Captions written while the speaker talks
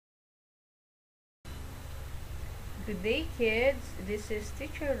Good day, kids. This is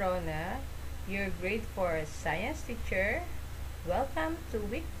Teacher Rona, your grade 4 science teacher. Welcome to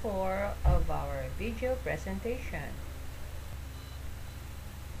week 4 of our video presentation.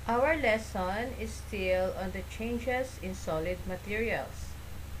 Our lesson is still on the changes in solid materials.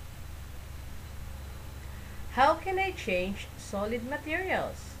 How can I change solid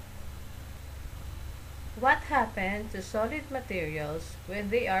materials? What happened to solid materials when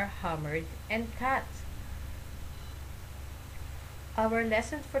they are hammered and cut? Our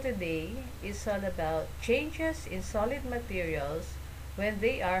lesson for today is all about changes in solid materials when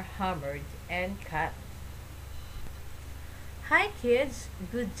they are hammered and cut. Hi kids,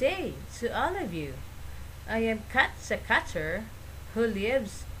 good day to all of you. I am Kat the Cutter who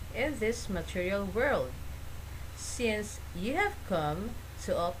lives in this material world. Since you have come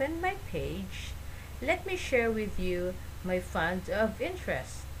to open my page, let me share with you my fund of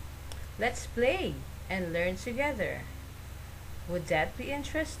interest. Let's play and learn together. Would that be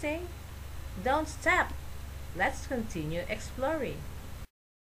interesting? Don't stop. Let's continue exploring.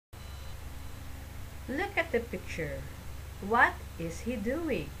 Look at the picture. What is he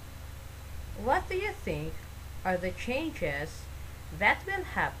doing? What do you think are the changes that will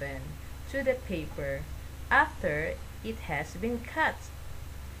happen to the paper after it has been cut?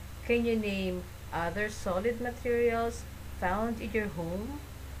 Can you name other solid materials found in your home,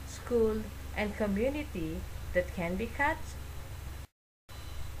 school, and community that can be cut?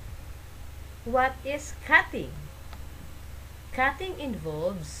 What is cutting? Cutting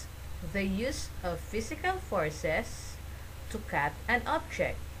involves the use of physical forces to cut an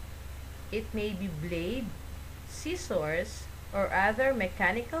object. It may be blade, scissors, or other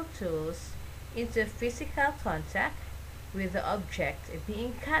mechanical tools into physical contact with the object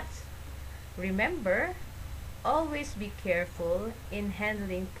being cut. Remember, always be careful in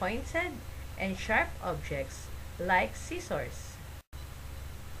handling pointed and sharp objects like scissors.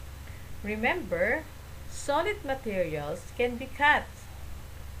 Remember, solid materials can be cut.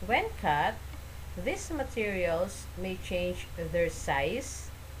 When cut, these materials may change their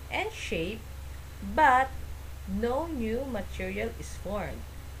size and shape, but no new material is formed.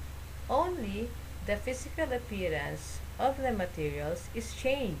 Only the physical appearance of the materials is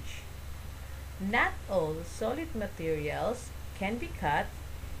changed. Not all solid materials can be cut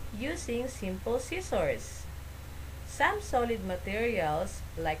using simple scissors. Some solid materials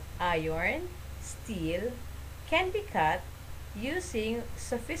like iron, steel, can be cut using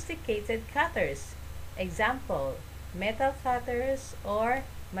sophisticated cutters. Example, metal cutters or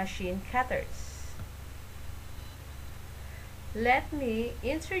machine cutters. Let me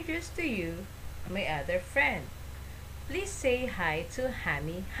introduce to you my other friend. Please say hi to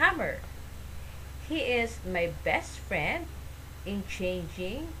Hammy Hammer. He is my best friend in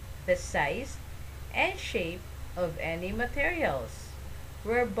changing the size and shape of any materials.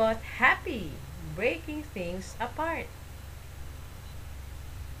 We're both happy breaking things apart.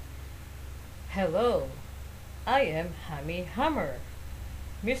 Hello, I am Hammy Hammer.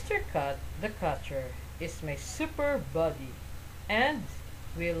 Mr. Cut the Cutter is my super buddy, and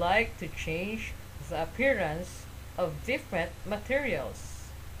we like to change the appearance of different materials.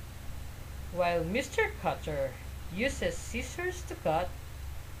 While Mr. Cutter uses scissors to cut,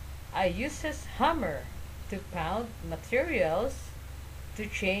 I uses hammer to pound materials to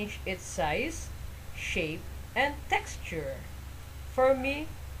change its size, shape, and texture. For me,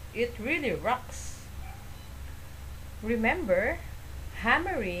 it really rocks. Remember,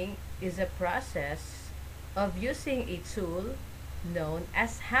 hammering is a process of using a tool known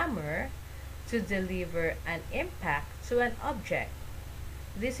as hammer to deliver an impact to an object.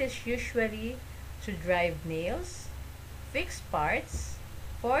 This is usually to drive nails, fix parts,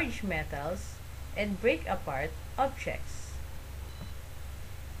 forge metals, and break apart objects.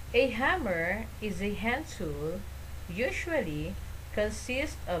 A hammer is a hand tool, usually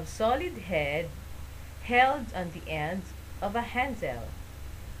consists of solid head held on the end of a handle.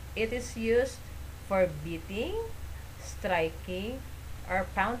 It is used for beating, striking, or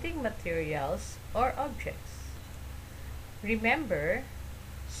pounding materials or objects. Remember,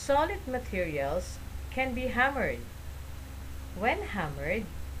 solid materials can be hammered. When hammered,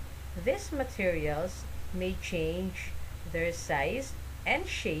 these materials may change their size and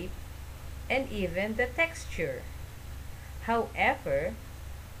shape and even the texture. However,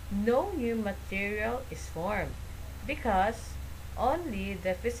 no new material is formed because only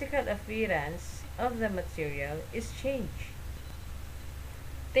the physical appearance of the material is changed.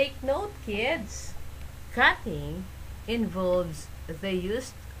 Take note, kids! Cutting involves the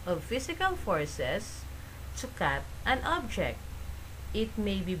use of physical forces to cut an object. It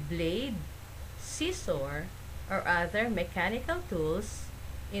may be blade, scissor, or other mechanical tools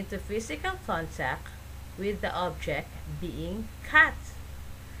into physical contact with the object being cut.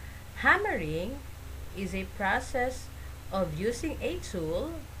 Hammering is a process of using a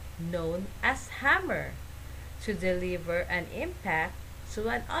tool known as hammer to deliver an impact to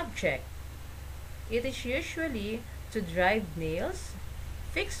an object. It is usually to drive nails,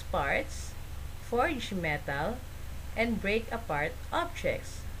 fix parts, forge metal, and break apart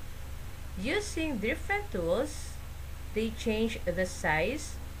objects. Using different tools, they change the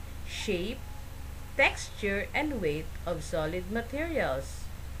size, shape, texture, and weight of solid materials.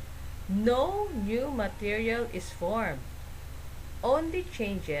 No new material is formed, only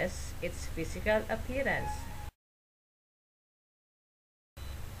changes its physical appearance.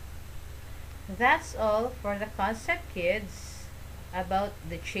 That's all for the concept, kids, about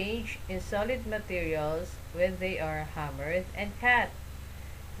the change in solid materials when they are hammered and cut.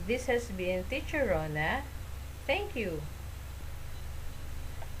 This has been Teacher Rona. Thank you.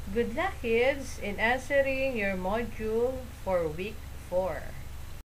 Good luck, kids, in answering your module for week 4.